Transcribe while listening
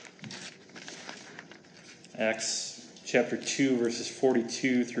Acts chapter 2, verses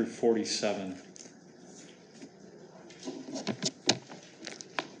 42 through 47.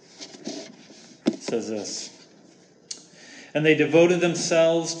 It says this: "And they devoted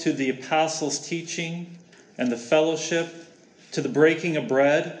themselves to the apostles' teaching and the fellowship, to the breaking of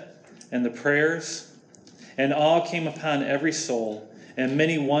bread and the prayers. And awe came upon every soul, and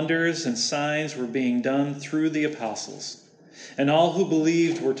many wonders and signs were being done through the apostles. And all who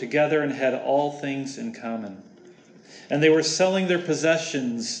believed were together and had all things in common. And they were selling their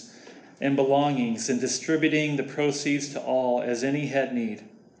possessions and belongings and distributing the proceeds to all as any had need.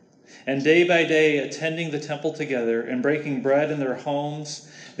 And day by day, attending the temple together and breaking bread in their homes,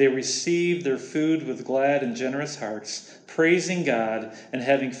 they received their food with glad and generous hearts, praising God and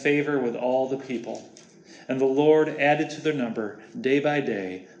having favor with all the people. And the Lord added to their number day by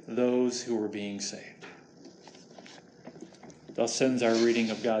day those who were being saved." Thus ends our reading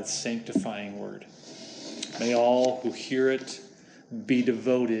of God's sanctifying word. May all who hear it be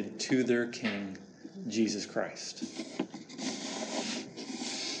devoted to their King, Jesus Christ.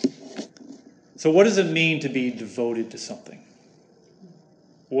 So what does it mean to be devoted to something?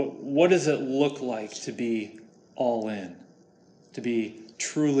 What does it look like to be all in, to be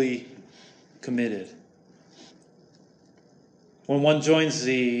truly committed? When one joins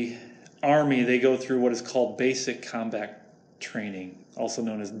the Army, they go through what is called basic combat training, also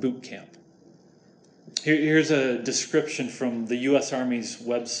known as boot camp. Here's a description from the U.S. Army's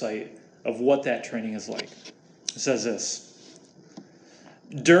website of what that training is like. It says this: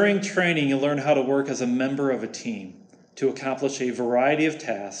 "During training, you learn how to work as a member of a team to accomplish a variety of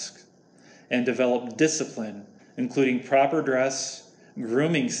tasks and develop discipline, including proper dress,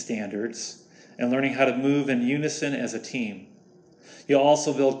 grooming standards, and learning how to move in unison as a team. You'll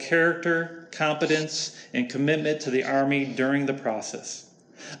also build character, competence, and commitment to the Army during the process.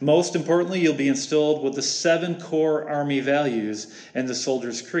 Most importantly, you'll be instilled with the 7 core Army values and the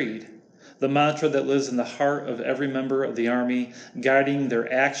Soldier's Creed, the mantra that lives in the heart of every member of the Army, guiding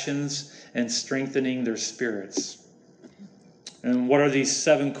their actions and strengthening their spirits." And what are these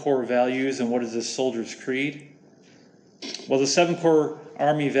 7 core values, and what is the Soldier's Creed? Well, the 7 core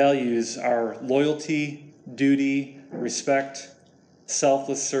Army values are loyalty, duty, respect,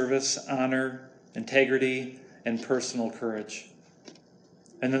 selfless service, honor, integrity, and personal courage.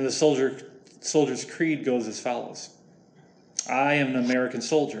 And then the Soldier's Creed goes as follows: "I am an American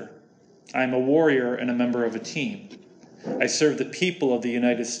soldier. I am a warrior and a member of a team. I serve the people of the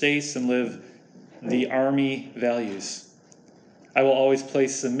United States and live the Army values. I will always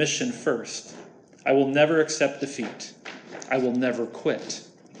place the mission first. I will never accept defeat. I will never quit.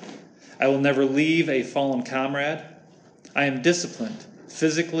 I will never leave a fallen comrade. I am disciplined,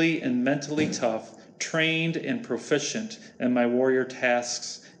 physically and mentally tough, trained and proficient in my warrior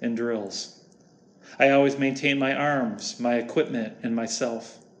tasks and drills. I always maintain my arms, my equipment, and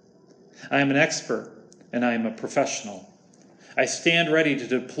myself. I am an expert, and I am a professional. I stand ready to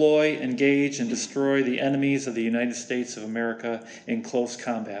deploy, engage, and destroy the enemies of the United States of America in close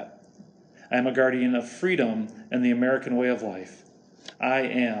combat. I am a guardian of freedom and the American way of life. I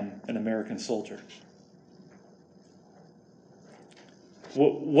am an American soldier."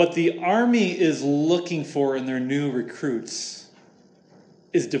 What the Army is looking for in their new recruits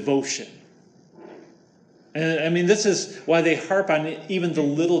is devotion. And I mean, this is why they harp on even the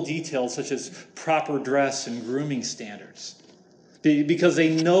little details such as proper dress and grooming standards. Because they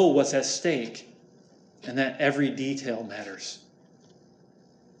know what's at stake and that every detail matters.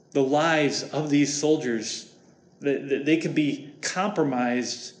 The lives of these soldiers, they can be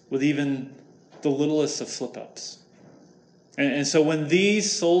compromised with even the littlest of slip-ups. And so when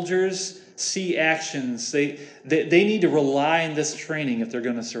these soldiers see actions, they need to rely on this training if they're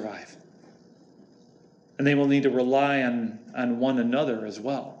going to survive. And they will need to rely on one another as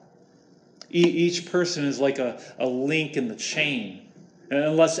well. Each person is like a link in the chain. And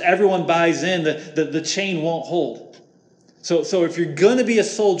unless everyone buys in, the chain won't hold. So if you're going to be a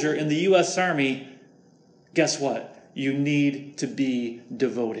soldier in the U.S. Army, guess what? You need to be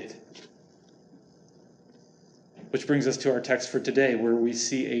devoted. Which brings us to our text for today, where we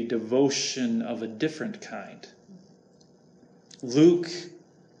see a devotion of a different kind. Luke,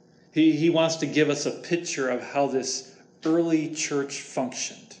 he wants to give us a picture of how this early church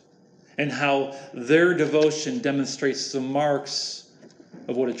functioned and how their devotion demonstrates the marks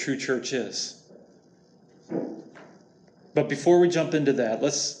of what a true church is. But before we jump into that,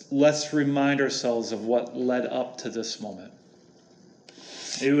 let's remind ourselves of what led up to this moment.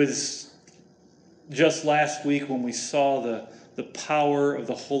 It was just last week when we saw the power of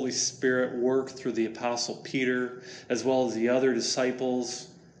the Holy Spirit work through the Apostle Peter, as well as the other disciples,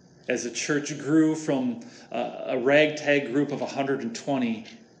 as the church grew from a ragtag group of 120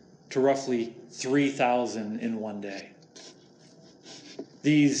 to roughly 3,000 in one day.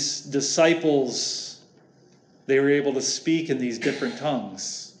 These disciples, they were able to speak in these different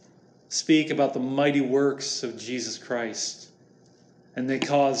tongues, speak about the mighty works of Jesus Christ. And they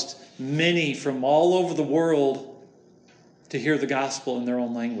caused many from all over the world to hear the gospel in their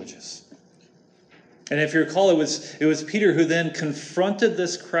own languages. And if you recall, it was Peter who then confronted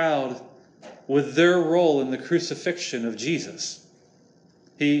this crowd with their role in the crucifixion of Jesus.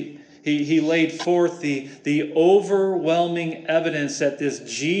 He laid forth the overwhelming evidence that this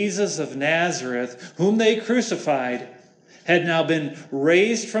Jesus of Nazareth, whom they crucified, had now been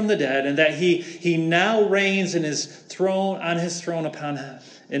raised from the dead, and that he now reigns on his throne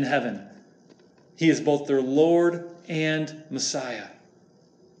in heaven. He is both their Lord and Messiah.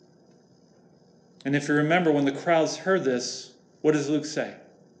 And if you remember, when the crowds heard this, what does Luke say?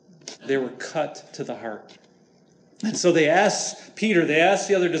 They were cut to the heart. And so they asked Peter, they asked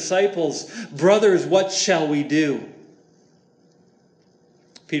the other disciples, "Brothers, what shall we do?"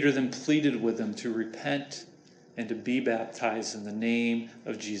 Peter then pleaded with them to repent and to be baptized in the name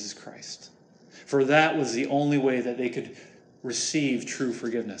of Jesus Christ. For that was the only way that they could receive true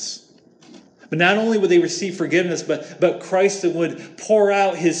forgiveness. But not only would they receive forgiveness, but Christ would pour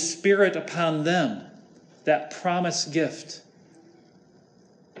out his Spirit upon them, that promised gift.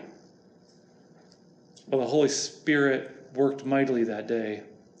 Well, the Holy Spirit worked mightily that day,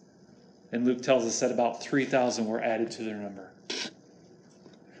 and Luke tells us that about 3,000 were added to their number.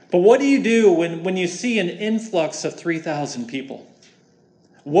 But what do you do when you see an influx of 3,000 people?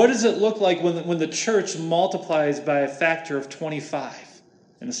 What does it look like when the church multiplies by a factor of 25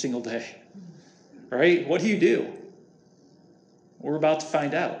 in a single day? Right? What do you do? We're about to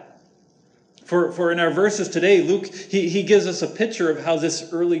find out. For in our verses today, Luke, he gives us a picture of how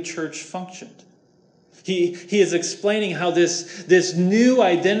this early church functioned. He is explaining how this new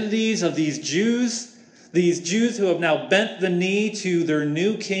identities of these Jews who have now bent the knee to their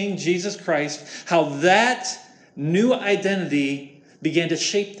new king, Jesus Christ, how that new identity began to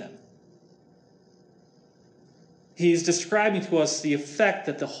shape them. He's describing to us the effect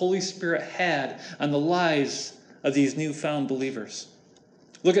that the Holy Spirit had on the lives of these newfound believers.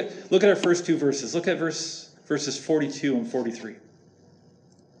 Look at our first two verses. Look at verses 42 and 43. It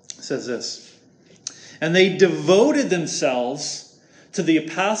says this: "And they devoted themselves to the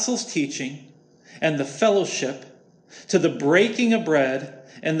apostles' teaching and the fellowship, to the breaking of bread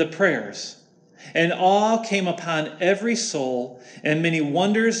and the prayers. And awe came upon every soul, and many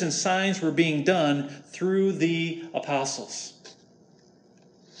wonders and signs were being done through the apostles."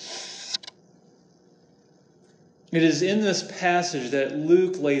 It is in this passage that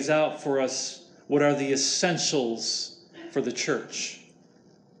Luke lays out for us what are the essentials for the church.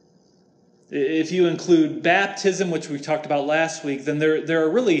 If you include baptism, which we talked about last week, then there are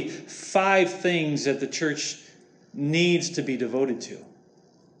really 5 things that the church needs to be devoted to.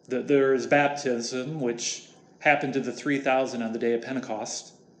 There is baptism, which happened to the 3,000 on the day of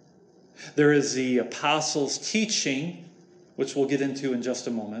Pentecost. There is the apostles' teaching, which we'll get into in just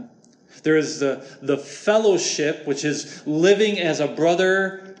a moment. There is the fellowship, which is living as a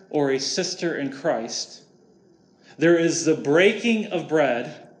brother or a sister in Christ. There is the breaking of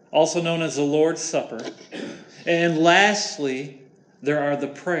bread, also known as the Lord's Supper. And lastly, there are the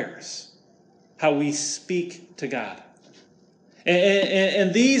prayers, how we speak to God.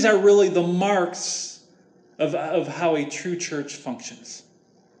 And these are really the marks of how a true church functions.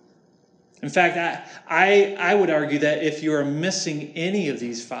 In fact, I would argue that if you are missing any of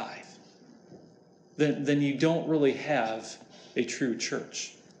these 5, then you don't really have a true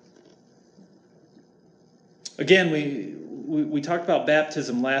church. Again, we talked about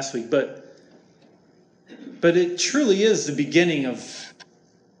baptism last week, but it truly is the beginning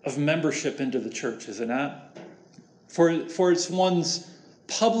of membership into the church, is it not? For it's one's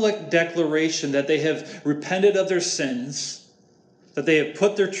public declaration that they have repented of their sins, that they have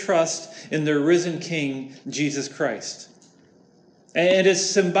put their trust in their risen King, Jesus Christ. And it's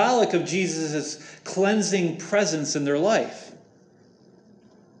symbolic of Jesus' cleansing presence in their life.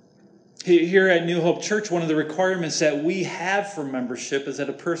 Here at New Hope Church, one of the requirements that we have for membership is that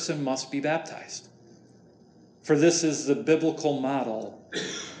a person must be baptized. For this is the biblical model,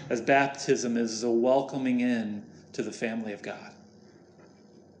 as baptism is the welcoming in to the family of God.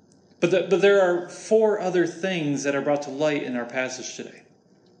 But there are 4 other things that are brought to light in our passage today: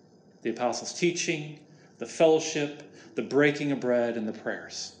 the apostles' teaching, the fellowship, the breaking of bread, and the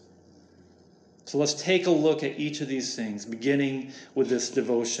prayers. So let's take a look at each of these things, beginning with this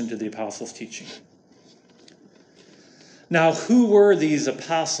devotion to the apostles' teaching. Now, who were these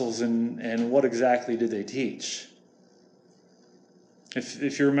apostles and what exactly did they teach?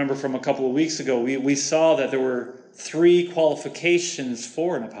 If you remember from a couple of weeks ago, we saw that there were 3 qualifications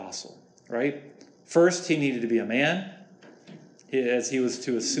for an apostle, right? First, he needed to be a man, as he was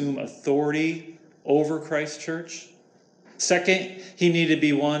to assume authority over Christ's church. Second, he needed to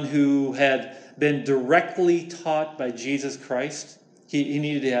be one who had been directly taught by Jesus Christ. He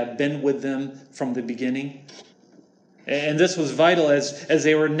needed to have been with them from the beginning. And this was vital as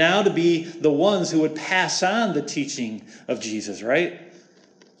they were now to be the ones who would pass on the teaching of Jesus, right?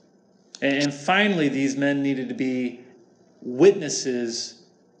 And finally, these men needed to be witnesses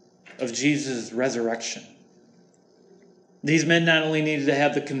of Jesus' resurrection. These men not only needed to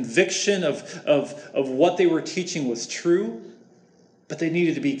have the conviction of what they were teaching was true, but they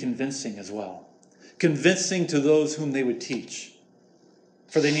needed to be convincing as well. Convincing to those whom they would teach.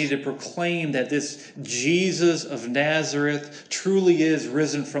 For they needed to proclaim that this Jesus of Nazareth truly is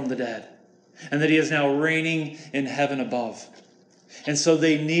risen from the dead, and that he is now reigning in heaven above. And so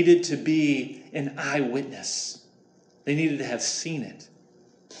they needed to be an eyewitness. They needed to have seen it.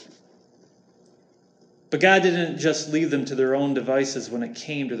 But God didn't just leave them to their own devices when it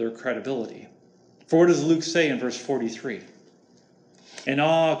came to their credibility. For what does Luke say in verse 43? And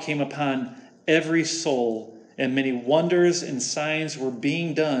awe came upon every soul, and many wonders and signs were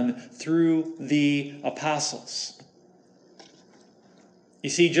being done through the apostles. You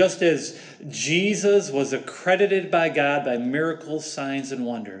see, just as Jesus was accredited by God by miracles, signs, and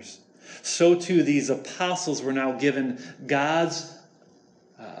wonders, so too these apostles were now given God's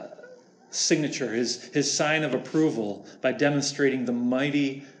signature, his sign of approval, by demonstrating the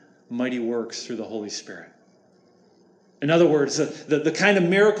mighty, mighty works through the Holy Spirit. In other words, the kind of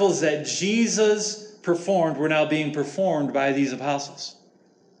miracles that Jesus performed were now being performed by these apostles.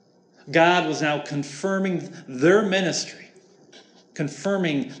 God was now confirming their ministry,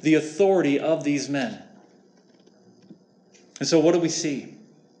 confirming the authority of these men. And so what do we see?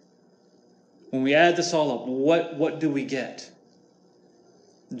 When we add this all up, what do we get?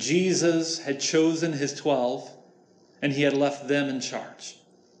 Jesus had chosen his 12, and he had left them in charge.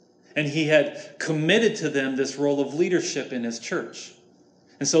 And he had committed to them this role of leadership in his church.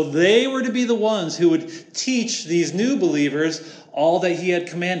 And so they were to be the ones who would teach these new believers all that he had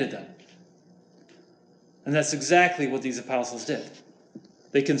commanded them. And that's exactly what these apostles did.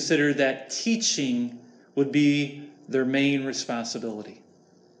 They considered that teaching would be their main responsibility.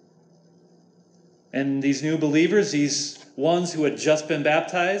 And these new believers, these ones who had just been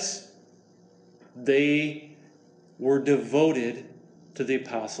baptized, they were devoted to the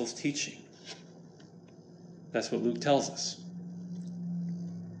apostles' teaching. That's what Luke tells us.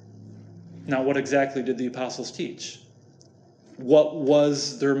 Now, what exactly did the apostles teach? What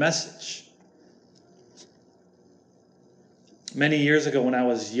was their message? Many years ago when I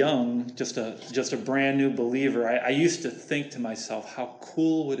was young, just a brand new believer, I used to think to myself, how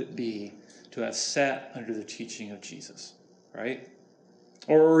cool would it be to have sat under the teaching of Jesus, right?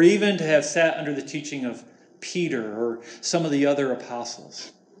 Or even to have sat under the teaching of Peter or some of the other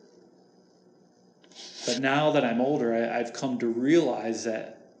apostles. But now that I'm older, I've come to realize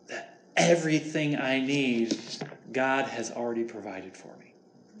that everything I need, God has already provided for me,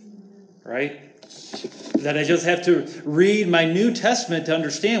 right? That I just have to read my New Testament to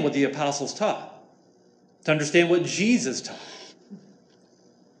understand what the apostles taught, to understand what Jesus taught.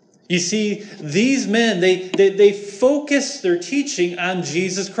 You see, these men, they focus their teaching on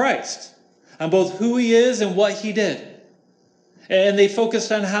Jesus Christ, on both who he is and what he did. And they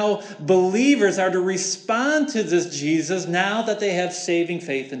focused on how believers are to respond to this Jesus now that they have saving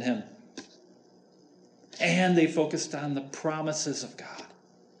faith in him. And they focused on the promises of God,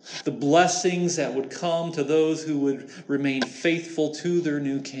 the blessings that would come to those who would remain faithful to their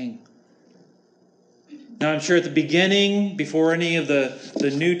new king. Now, I'm sure at the beginning, before any of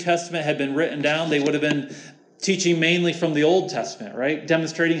the New Testament had been written down, they would have been teaching mainly from the Old Testament, right?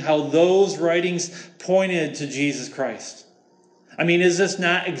 Demonstrating how those writings pointed to Jesus Christ. I mean, is this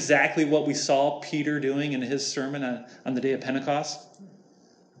not exactly what we saw Peter doing in his sermon on the day of Pentecost?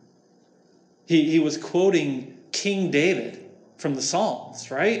 He was quoting King David from the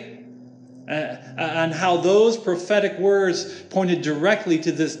Psalms, right? On how those prophetic words pointed directly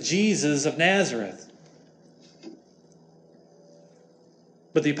to this Jesus of Nazareth.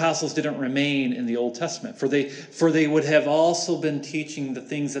 But the apostles didn't remain in the Old Testament, for they would have also been teaching the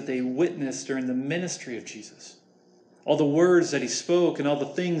things that they witnessed during the ministry of Jesus. All the words that he spoke and all the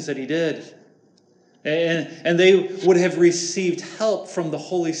things that he did. And they would have received help from the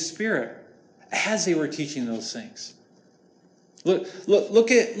Holy Spirit as they were teaching those things.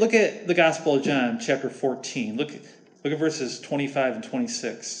 Look at the Gospel of John, chapter 14. Look at verses 25 and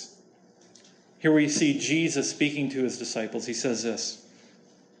 26. Here we see Jesus speaking to his disciples. He says this,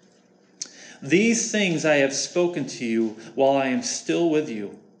 "These things I have spoken to you while I am still with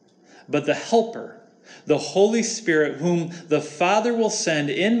you. But the Helper, the Holy Spirit, whom the Father will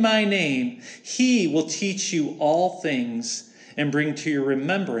send in my name, he will teach you all things and bring to your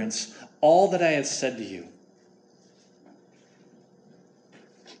remembrance all that I have said to you."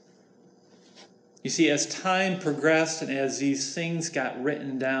 You see, as time progressed and as these things got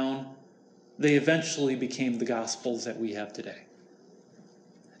written down, they eventually became the Gospels that we have today.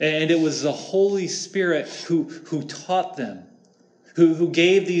 And it was the Holy Spirit who taught them, who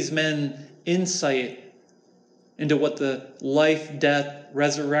gave these men insight into what the life, death,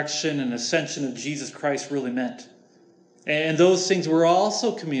 resurrection, and ascension of Jesus Christ really meant. And those things were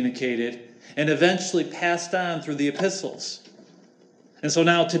also communicated and eventually passed on through the epistles. And so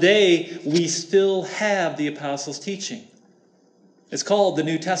now today, we still have the apostles' teaching. It's called the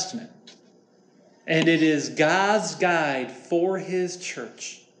New Testament. And it is God's guide for his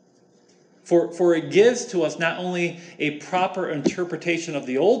church. For it gives to us not only a proper interpretation of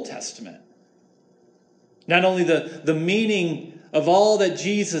the Old Testament, not only the meaning of all that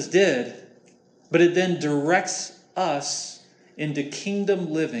Jesus did, but it then directs us into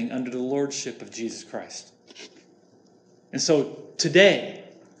kingdom living under the lordship of Jesus Christ. And so today,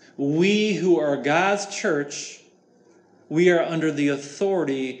 we who are God's church, we are under the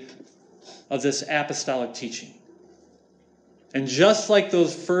authority of this apostolic teaching. And just like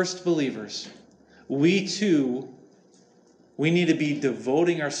those first believers, we too, we need to be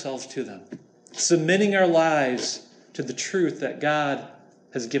devoting ourselves to them, submitting our lives to the truth that God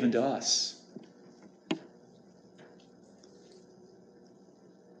has given to us.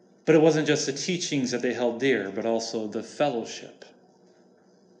 But it wasn't just the teachings that they held dear, but also the fellowship.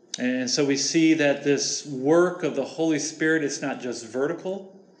 And so we see that this work of the Holy Spirit is not just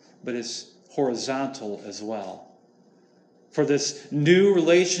vertical, but it's horizontal as well. For this new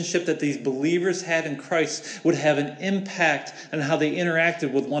relationship that these believers had in Christ would have an impact on how they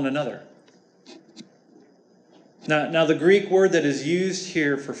interacted with one another. Now the Greek word that is used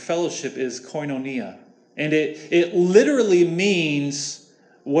here for fellowship is koinonia. And it literally means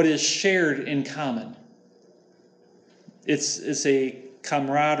what is shared in common. It's a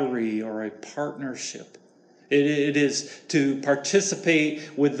camaraderie or a partnership. It is to participate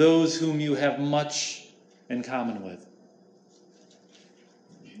with those whom you have much in common with.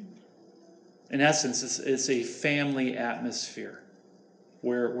 In essence, it's a family atmosphere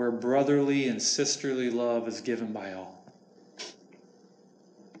where brotherly and sisterly love is given by all.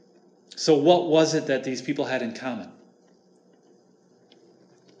 So what was it that these people had in common?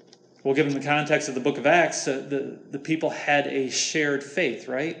 Well, given the context of the book of Acts, the people had a shared faith,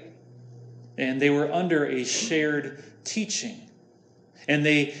 right? And they were under a shared teaching. And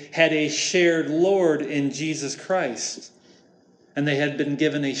they had a shared Lord in Jesus Christ. And they had been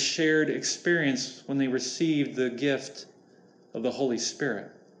given a shared experience when they received the gift of the Holy Spirit.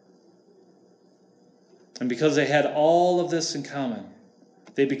 And because they had all of this in common,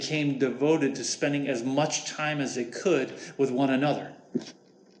 they became devoted to spending as much time as they could with one another.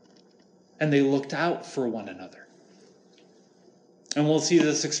 And they looked out for one another. And we'll see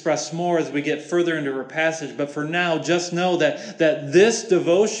this expressed more as we get further into our passage. But for now, just know that this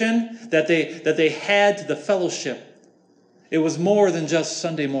devotion that they had to the fellowship, it was more than just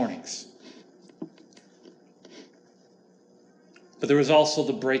Sunday mornings. But there was also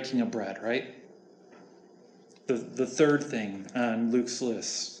the breaking of bread, right? The third thing on Luke's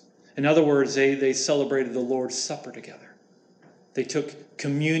list. In other words, they celebrated the Lord's Supper together. They took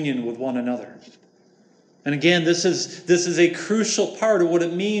communion with one another. And again, this is a crucial part of what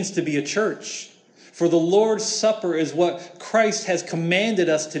it means to be a church. For the Lord's Supper is what Christ has commanded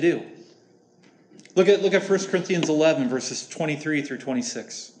us to do. Look at 1 Corinthians 11, verses 23 through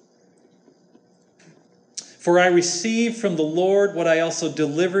 26. "For I received from the Lord what I also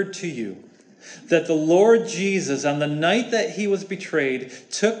delivered to you, that the Lord Jesus, on the night that he was betrayed,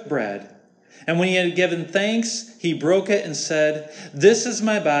 took bread, and when he had given thanks, he broke it and said, 'This is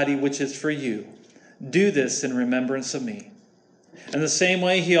my body, which is for you. Do this in remembrance of me.' In the same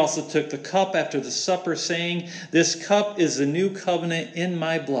way, he also took the cup after the supper, saying, 'This cup is the new covenant in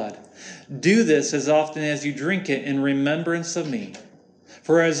my blood. Do this as often as you drink it in remembrance of me.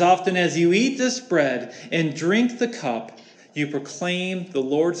 For as often as you eat this bread and drink the cup, you proclaim the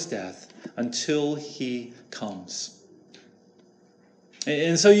Lord's death until he comes.'"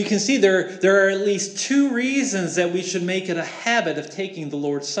 And so you can see there are at least two reasons that we should make it a habit of taking the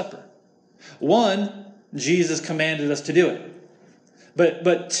Lord's Supper. One, Jesus commanded us to do it.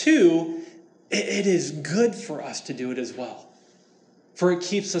 But two, it is good for us to do it as well. For it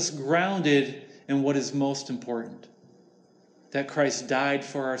keeps us grounded in what is most important. That Christ died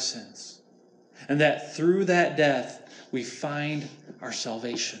for our sins. And that through that death, we find our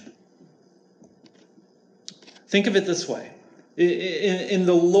salvation. Think of it this way. In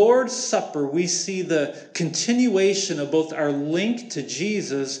the Lord's Supper, we see the continuation of both our link to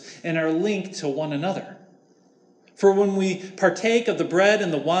Jesus and our link to one another. For when we partake of the bread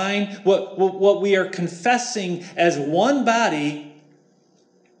and the wine, what we are confessing as one body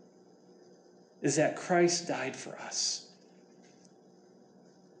is that Christ died for us.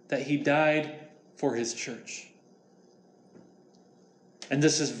 That he died for his church. And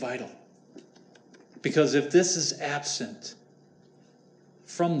this is vital. Because if this is absent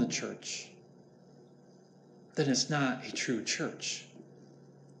from the church, then it's not a true church.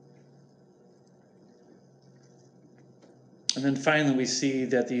 And then finally we see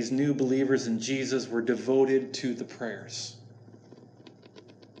that these new believers in Jesus were devoted to the prayers.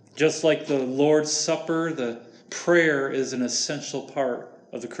 Just like the Lord's Supper, the prayer is an essential part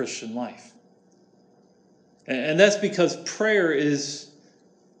of the Christian life. And that's because prayer is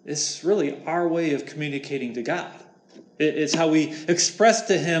really our way of communicating to God. It's how we express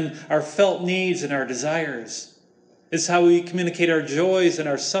to him our felt needs and our desires. It's how we communicate our joys and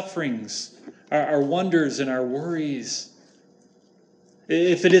our sufferings, our wonders and our worries.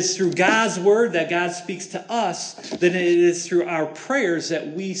 If it is through God's word that God speaks to us, then it is through our prayers that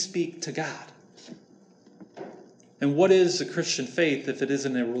we speak to God. And what is the Christian faith if it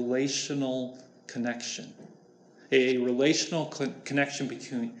isn't a relational connection? A relational connection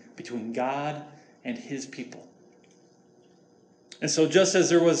between God and his people. And so just as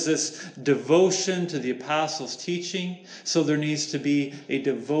there was this devotion to the apostles' teaching, so there needs to be a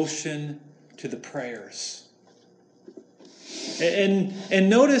devotion to the prayers. And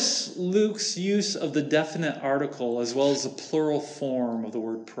notice Luke's use of the definite article as well as the plural form of the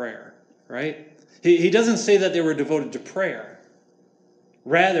word prayer, right? He doesn't say that they were devoted to prayer.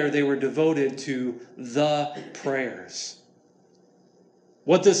 Rather, they were devoted to the prayers.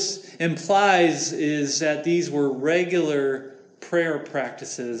 What this implies is that these were regular prayer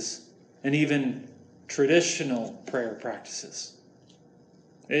practices and even traditional prayer practices.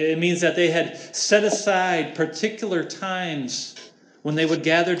 It means that they had set aside particular times when they would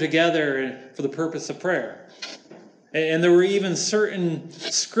gather together for the purpose of prayer. And there were even certain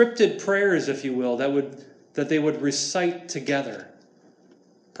scripted prayers, if you will, that they would recite together.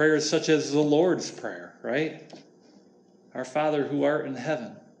 Prayers such as the Lord's Prayer, right? Our Father who art in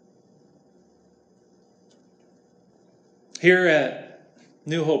heaven. Here at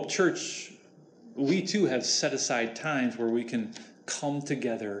New Hope Church, we too have set aside times where we can come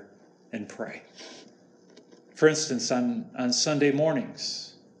together and pray. For instance, on Sunday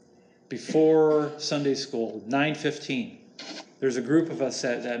mornings, before Sunday school, 9:15, there's a group of us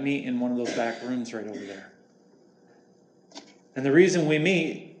that meet in one of those back rooms right over there. And the reason we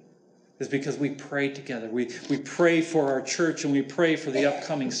meet is because we pray together. We pray for our church and we pray for the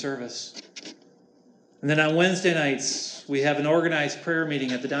upcoming service. And then on Wednesday nights, we have an organized prayer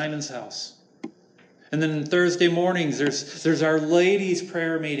meeting at the Diamond's house. And then Thursday mornings, there's our ladies'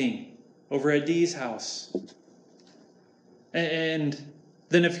 prayer meeting over at Dee's house. And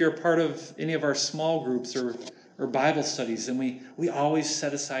then if you're a part of any of our small groups or Bible studies, then we always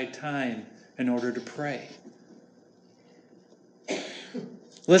set aside time in order to pray.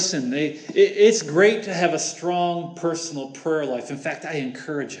 Listen, it's great to have a strong personal prayer life. In fact, I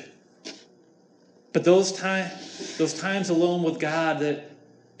encourage it. But those times alone with God,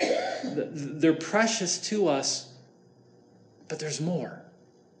 they're precious to us, but there's more.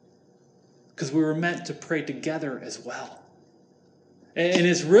 Because we were meant to pray together as well. And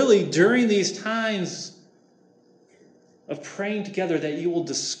it's really during these times of praying together that you will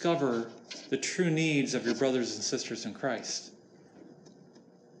discover the true needs of your brothers and sisters in Christ.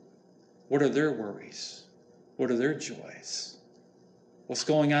 What are their worries? What are their joys? What's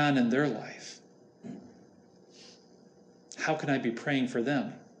going on in their life? How can I be praying for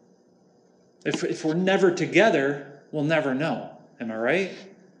them? If we're never together, we'll never know. Am I right?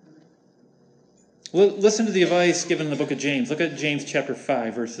 Listen to the advice given in the book of James. Look at James chapter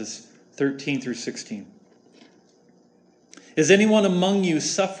 5, verses 13 through 16. Is anyone among you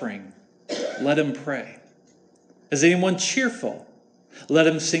suffering? Let him pray. Is anyone cheerful? Let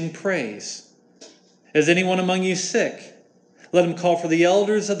him sing praise. Is anyone among you sick? Let him call for the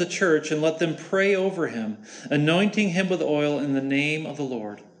elders of the church and let them pray over him, anointing him with oil in the name of the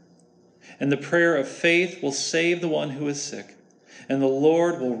Lord. And the prayer of faith will save the one who is sick, and the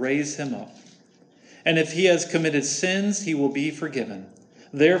Lord will raise him up. And if he has committed sins, he will be forgiven.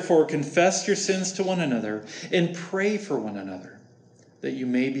 Therefore, confess your sins to one another and pray for one another, that you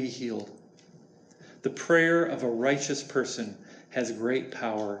may be healed. The prayer of a righteous person has great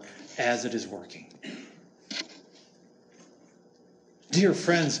power as it is working. Dear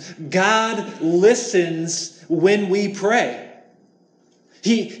friends, God listens when we pray.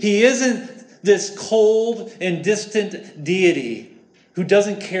 He isn't this cold and distant deity who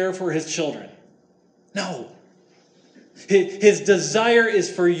doesn't care for his children. No. His desire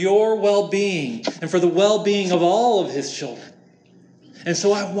is for your well-being and for the well-being of all of his children. And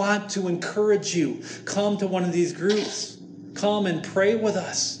so I want to encourage you, come to one of these groups. Come and pray with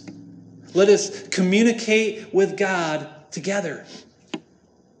us. Let us communicate with God together.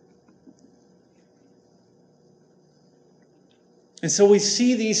 And so we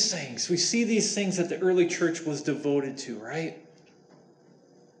see these things. We see these things that the early church was devoted to, right?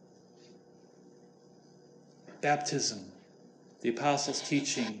 Baptism, the apostles'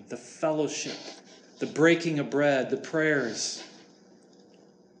 teaching, the fellowship, the breaking of bread, the prayers.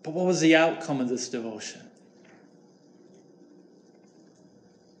 But what was the outcome of this devotion?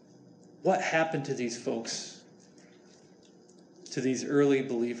 What happened to these folks, to these early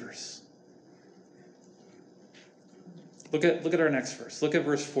believers? Look at our next verse. Look at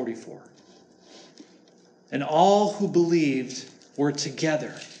verse 44. And all who believed were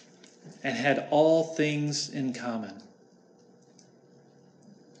together and had all things in common.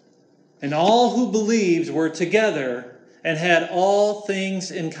 And all who believed were together and had all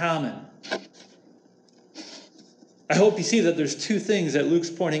things in common. I hope you see that there's two things that Luke's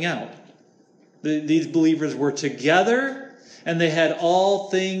pointing out. These believers were together and they had all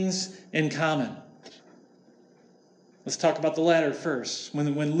things in common. Let's talk about the latter first.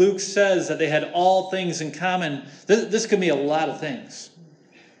 When Luke says that they had all things in common, this could be a lot of things.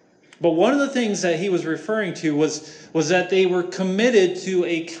 But one of the things that he was referring to was that they were committed to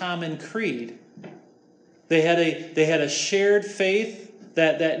a common creed. They had a shared faith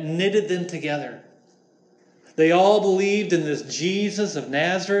that knitted them together. They all believed in this Jesus of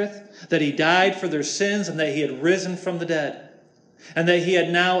Nazareth, that he died for their sins and that he had risen from the dead, and that he had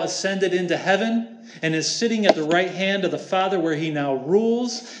now ascended into heaven and is sitting at the right hand of the Father, where he now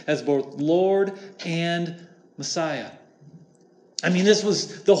rules as both Lord and Messiah. I mean, this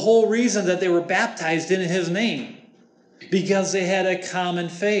was the whole reason that they were baptized in his name, because they had a common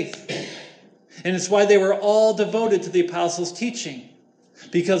faith. And it's why they were all devoted to the apostles' teaching,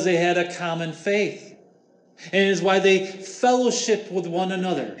 because they had a common faith. And it is why they fellowshiped with one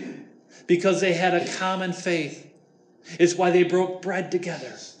another, because they had a common faith. It's why they broke bread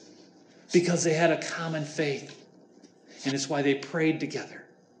together, because they had a common faith. And it's why they prayed together,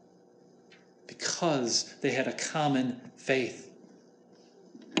 because they had a common faith.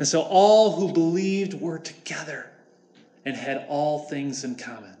 And so all who believed were together and had all things in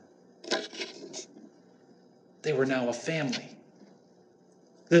common. They were now a family.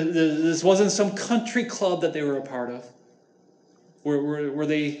 This wasn't some country club that they were a part of, where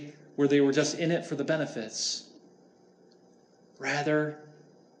they were just in it for the benefits. Rather,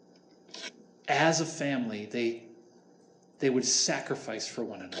 as a family, they would sacrifice for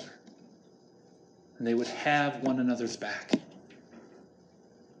one another. And they would have one another's back.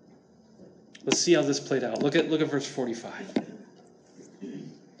 Let's see how this played out. Look at verse 45.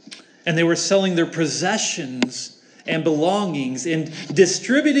 And they were selling their possessions and belongings and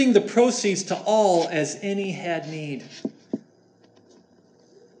distributing the proceeds to all as any had need.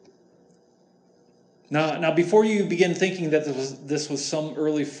 Now, before you begin thinking that this was some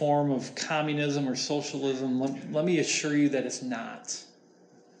early form of communism or socialism, let me assure you that it's not.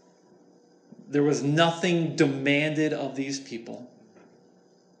 There was nothing demanded of these people.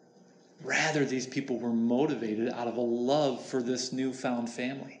 Rather, these people were motivated out of a love for this newfound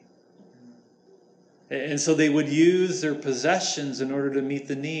family. And so they would use their possessions in order to meet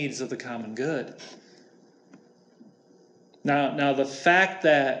the needs of the common good. Now the fact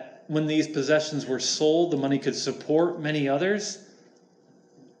that when these possessions were sold, the money could support many others,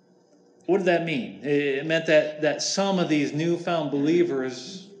 what did that mean? It meant that some of these newfound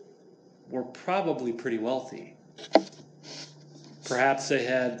believers were probably pretty wealthy. Perhaps they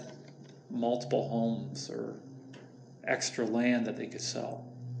had multiple homes or extra land that they could sell.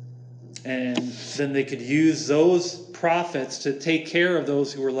 And then they could use those profits to take care of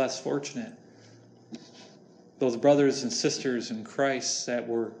those who were less fortunate. Those brothers and sisters in Christ that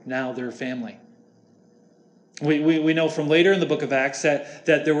were now their family. We know from later in the book of Acts that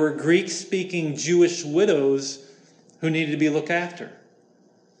there were Greek-speaking Jewish widows who needed to be looked after.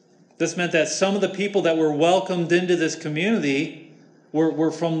 This meant that some of the people that were welcomed into this community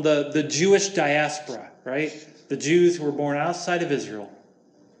were from the Jewish diaspora, right? The Jews who were born outside of Israel.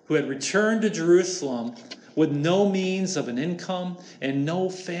 who had returned to Jerusalem with no means of an income and no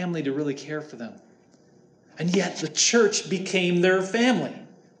family to really care for them. And yet the church became their family.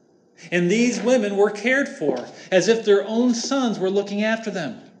 And these women were cared for as if their own sons were looking after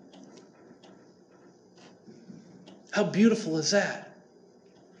them. How beautiful is that?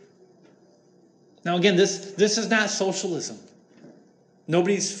 Now again, this is not socialism.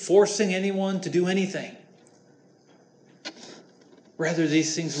 Nobody's forcing anyone to do anything. Rather,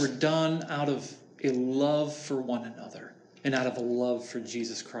 these things were done out of a love for one another and out of a love for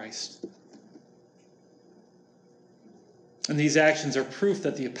Jesus Christ. And these actions are proof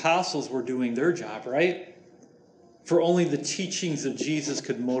that the apostles were doing their job, right? For only the teachings of Jesus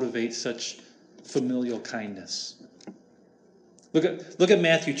could motivate such familial kindness. Look at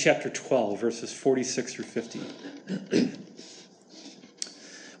Matthew chapter 12, verses 46 through 50.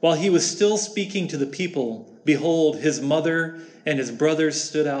 While he was still speaking to the people, behold, his mother and his brothers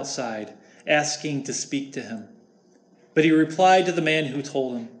stood outside, asking to speak to him. But he replied to the man who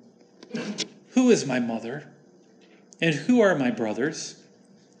told him, "Who is my mother? And who are my brothers?"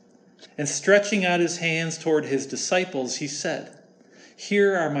 And stretching out his hands toward his disciples, he said,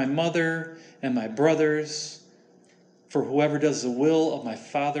 "Here are my mother and my brothers. For whoever does the will of my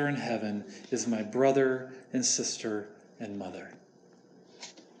Father in heaven is my brother and sister and mother."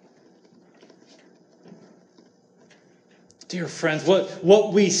 Dear friends,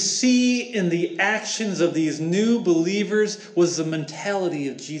 what we see in the actions of these new believers was the mentality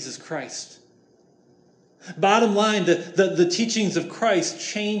of Jesus Christ. Bottom line, the teachings of Christ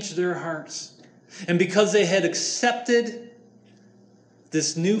changed their hearts. And because they had accepted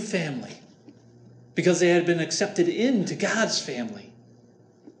this new family, because they had been accepted into God's family,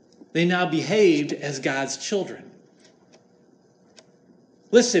 they now behaved as God's children.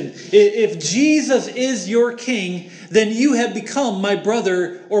 Listen, if Jesus is your king, then you have become my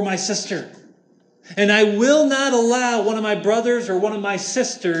brother or my sister. And I will not allow one of my brothers or one of my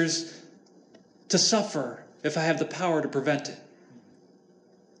sisters to suffer if I have the power to prevent it.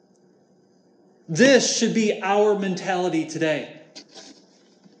 This should be our mentality today.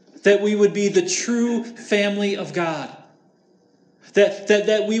 That we would be the true family of God.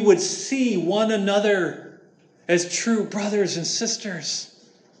 That we would see one another as true brothers and sisters.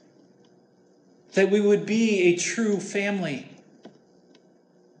 That we would be a true family.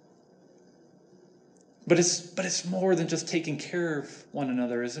 But it's more than just taking care of one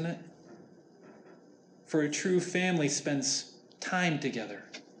another, isn't it? For a true family spends time together.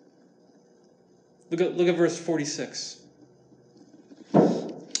 Look at verse 46.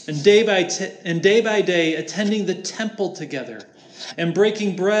 And day by day, attending the temple together and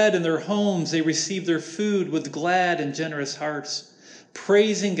breaking bread in their homes, they received their food with glad and generous hearts,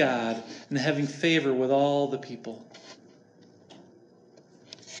 praising God and having favor with all the people.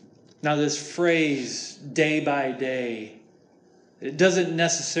 Now this phrase, day by day, it doesn't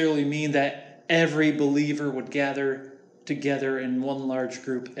necessarily mean that every believer would gather together in one large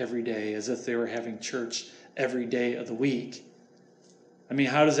group every day as if they were having church every day of the week. I mean,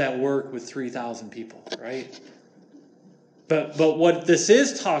 how does that work with 3,000 people, right? But what this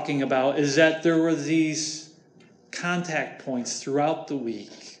is talking about is that there were these contact points throughout the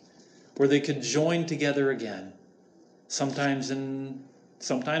week where they could join together again. Sometimes in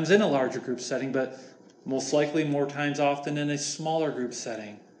a larger group setting, but most likely more times often in a smaller group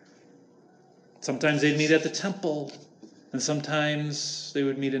setting. Sometimes they'd meet at the temple, and sometimes they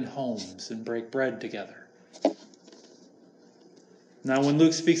would meet in homes and break bread together. Now, when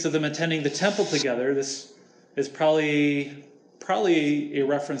Luke speaks of them attending the temple together, this is probably a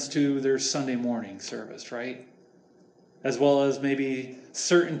reference to their Sunday morning service, right? As well as maybe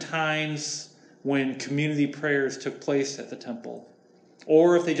certain times when community prayers took place at the temple.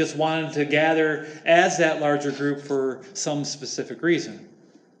 Or if they just wanted to gather as that larger group for some specific reason.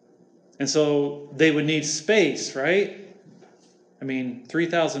 And so they would need space, right? I mean,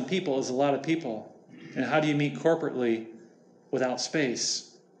 3,000 people is a lot of people. And how do you meet corporately without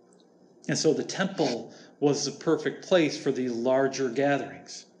space? And so the temple was the perfect place for these larger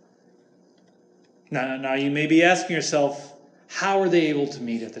gatherings. Now you may be asking yourself, how are they able to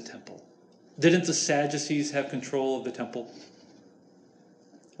meet at the temple? Didn't the Sadducees have control of the temple?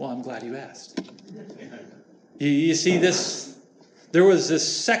 Well, I'm glad you asked. You see, there was this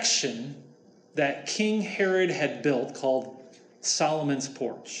section that King Herod had built called Solomon's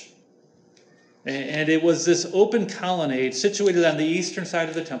Porch. And it was this open colonnade situated on the eastern side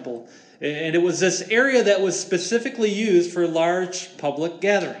of the temple. And it was this area that was specifically used for large public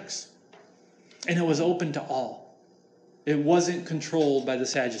gatherings. And it was open to all. It wasn't controlled by the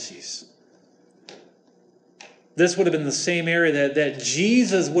Sadducees. This would have been the same area that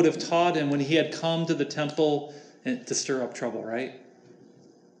Jesus would have taught in when he had come to the temple to stir up trouble, right?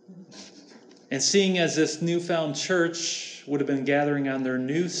 And seeing as this newfound church would have been gathering on their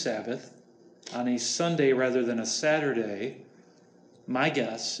new Sabbath, on a Sunday rather than a Saturday, my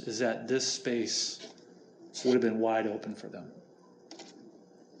guess is that this space would have been wide open for them.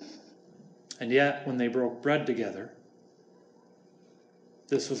 And yet, when they broke bread together,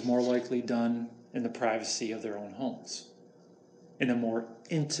 this was more likely done in the privacy of their own homes, in a more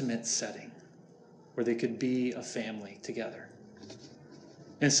intimate setting where they could be a family together.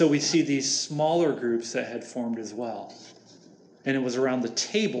 And so we see these smaller groups that had formed as well. And it was around the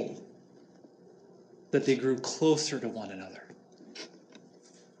table that they grew closer to one another.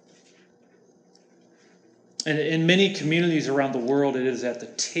 And in many communities around the world, it is at the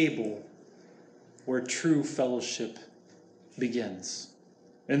table where true fellowship begins.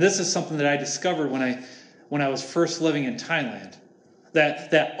 And this is something that I discovered when I was first living in Thailand,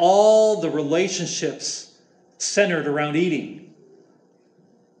 that all the relationships centered around eating.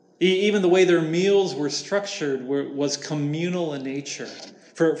 Even the way their meals were structured was communal in nature.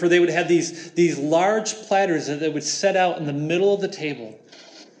 For they would have these large platters that they would set out in the middle of the table.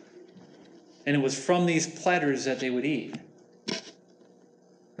 And it was from these platters that they would eat.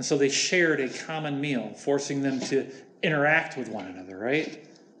 And so they shared a common meal, forcing them to interact with one another, right?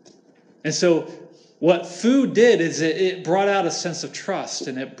 And so what food did is it brought out a sense of trust,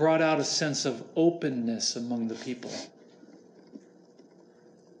 and it brought out a sense of openness among the people.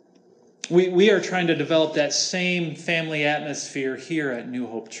 We are trying to develop that same family atmosphere here at New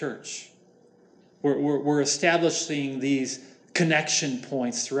Hope Church. We're establishing these connection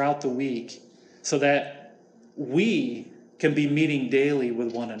points throughout the week so that we can be meeting daily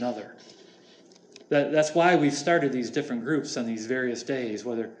with one another. That's why we've started these different groups on these various days,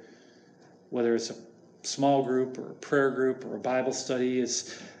 whether it's a small group or a prayer group or a Bible study.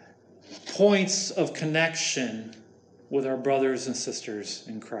 It's points of connection with our brothers and sisters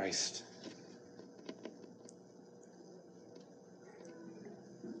in Christ.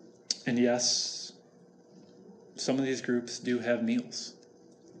 And yes, some of these groups do have meals.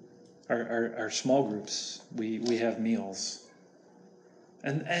 Our small groups, we have meals.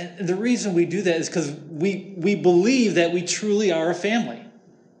 And the reason we do that is because we believe that we truly are a family.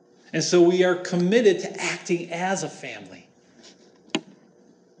 And so we are committed to acting as a family.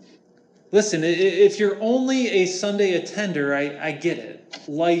 Listen, if you're only a Sunday attender, I get it.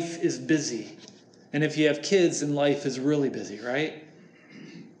 Life is busy. And if you have kids, then life is really busy, right?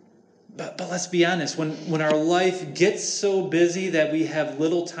 But let's be honest, when our life gets so busy that we have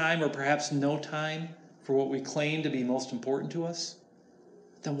little time or perhaps no time for what we claim to be most important to us,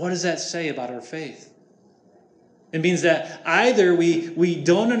 then what does that say about our faith? It means that either we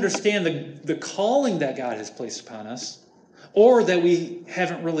don't understand the calling that God has placed upon us, or that we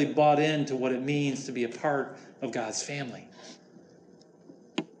haven't really bought into what it means to be a part of God's family.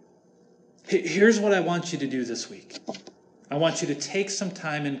 Here's what I want you to do this week. I want you to take some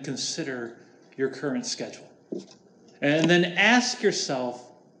time and consider your current schedule. And then ask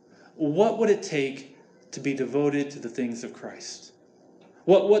yourself, what would it take to be devoted to the things of Christ?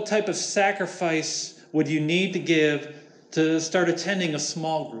 What type of sacrifice would you need to give to start attending a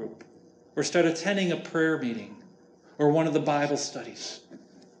small group, or start attending a prayer meeting, or one of the Bible studies?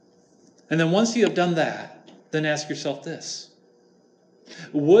 And then once you have done that, then ask yourself this: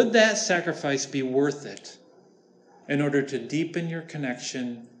 would that sacrifice be worth it in order to deepen your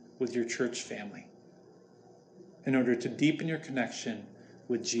connection with your church family, in order to deepen your connection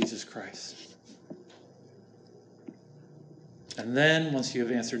with Jesus Christ? And then, once you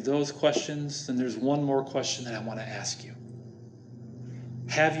have answered those questions, then there's one more question that I want to ask you.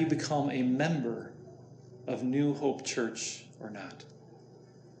 Have you become a member of New Hope Church or not?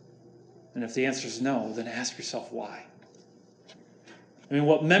 And if the answer is no, then ask yourself why. I mean,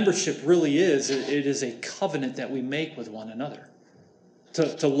 what membership really is, it is a covenant that we make with one another,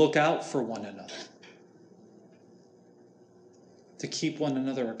 to look out for one another, to keep one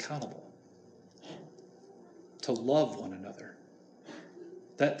another accountable, to love one another.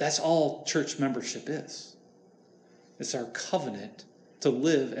 That's all church membership is. It's our covenant to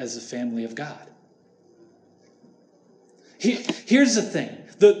live as a family of God. Here's the thing.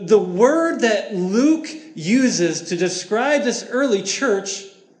 The word that Luke uses to describe this early church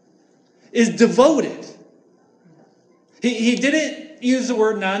is devoted. He didn't use the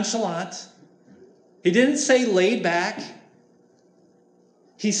word nonchalant. He didn't say laid back.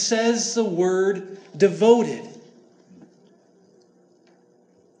 He says the word devoted.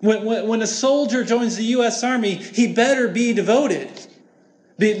 When a soldier joins the U.S. Army, he better be devoted.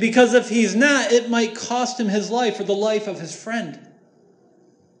 Because if he's not, it might cost him his life or the life of his friend.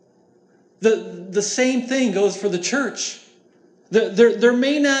 The same thing goes for the church. There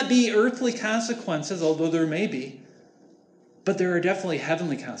may not be earthly consequences, although there may be, but there are definitely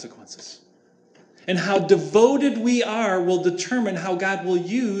heavenly consequences. And how devoted we are will determine how God will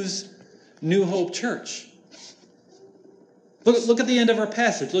use New Hope Church. Look at the end of our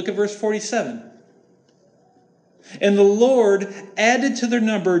passage. Look at verse 47. And the Lord added to their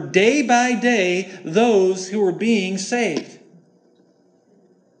number day by day those who were being saved.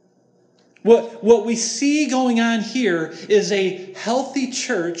 What we see going on here is a healthy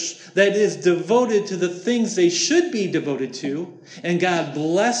church that is devoted to the things they should be devoted to, and God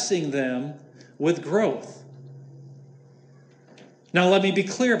blessing them with growth. Now let me be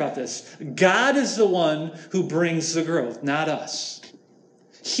clear about this. God is the one who brings the growth, not us.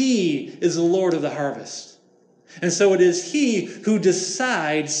 He is the Lord of the harvest. And so it is He who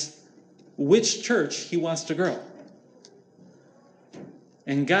decides which church He wants to grow.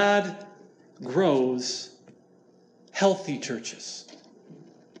 And God grows healthy churches.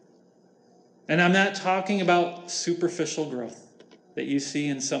 And I'm not talking about superficial growth that you see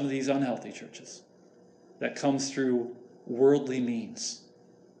in some of these unhealthy churches that comes through worldly means.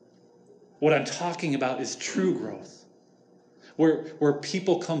 What I'm talking about is true growth, where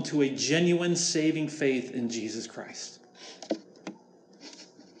people come to a genuine saving faith in Jesus Christ.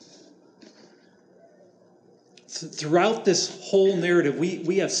 Throughout this whole narrative,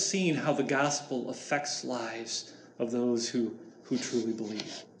 we have seen how the gospel affects lives of those who truly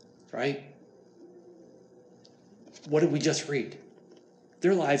believe, right? What did we just read?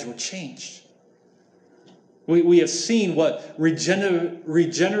 Their lives were changed. We have seen what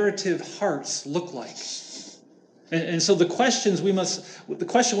regenerative hearts look like. And so the question we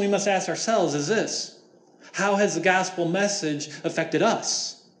must ask ourselves is this: how has the gospel message affected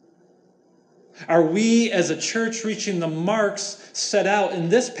us? Are we as a church reaching the marks set out in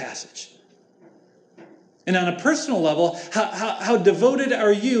this passage? And on a personal level, how devoted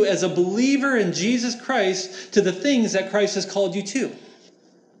are you as a believer in Jesus Christ to the things that Christ has called you to?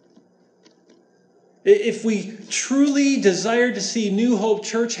 If we truly desire to see New Hope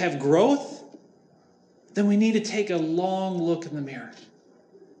Church have growth, then we need to take a long look in the mirror.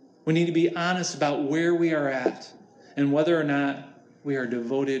 We need to be honest about where we are at and whether or not we are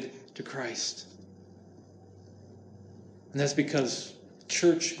devoted to Christ. And that's because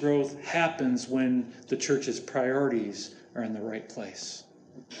church growth happens when the church's priorities are in the right place.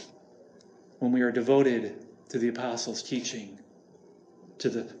 When we are devoted to the apostles' teaching, to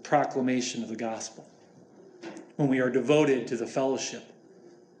the proclamation of the gospel. When we are devoted to the fellowship.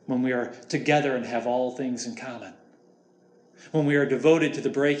 When we are together and have all things in common. When we are devoted to the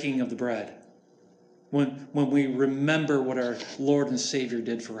breaking of the bread. When we remember what our Lord and Savior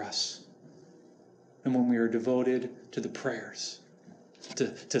did for us. And when we are devoted to the prayers.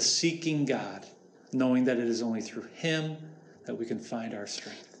 To seeking God, knowing that it is only through Him that we can find our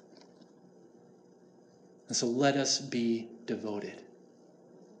strength. And so let us be devoted.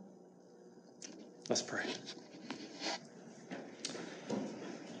 Let's pray.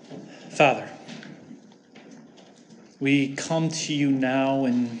 Father, we come to you now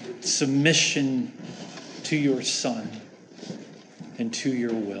in submission to your Son and to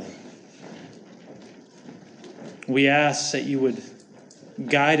your will. We ask that you would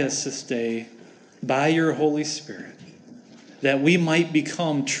guide us this day by your Holy Spirit, that we might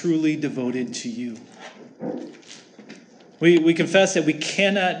become truly devoted to you. We confess that we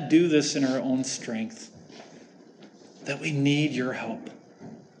cannot do this in our own strength, that we need your help.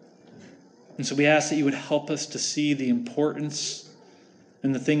 And so we ask that you would help us to see the importance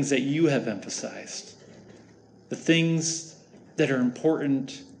and the things that you have emphasized, the things that are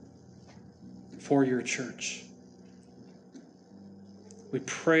important for your church. We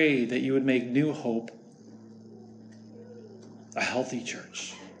pray that you would make New Hope a healthy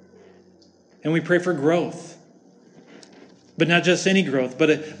church. And we pray for growth. But not just any growth, but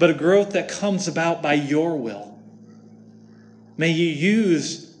a growth that comes about by your will. May you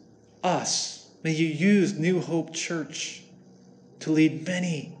use us. May you use New Hope Church to lead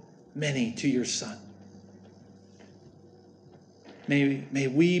many, many to your Son. May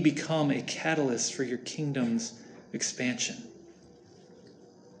we become a catalyst for your kingdom's expansion.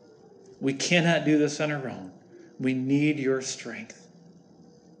 We cannot do this on our own. We need your strength.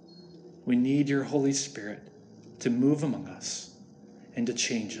 We need your Holy Spirit to move among us and to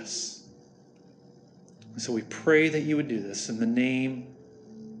change us. And so we pray that you would do this in the name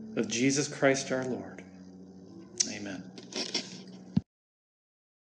of Jesus Christ our Lord.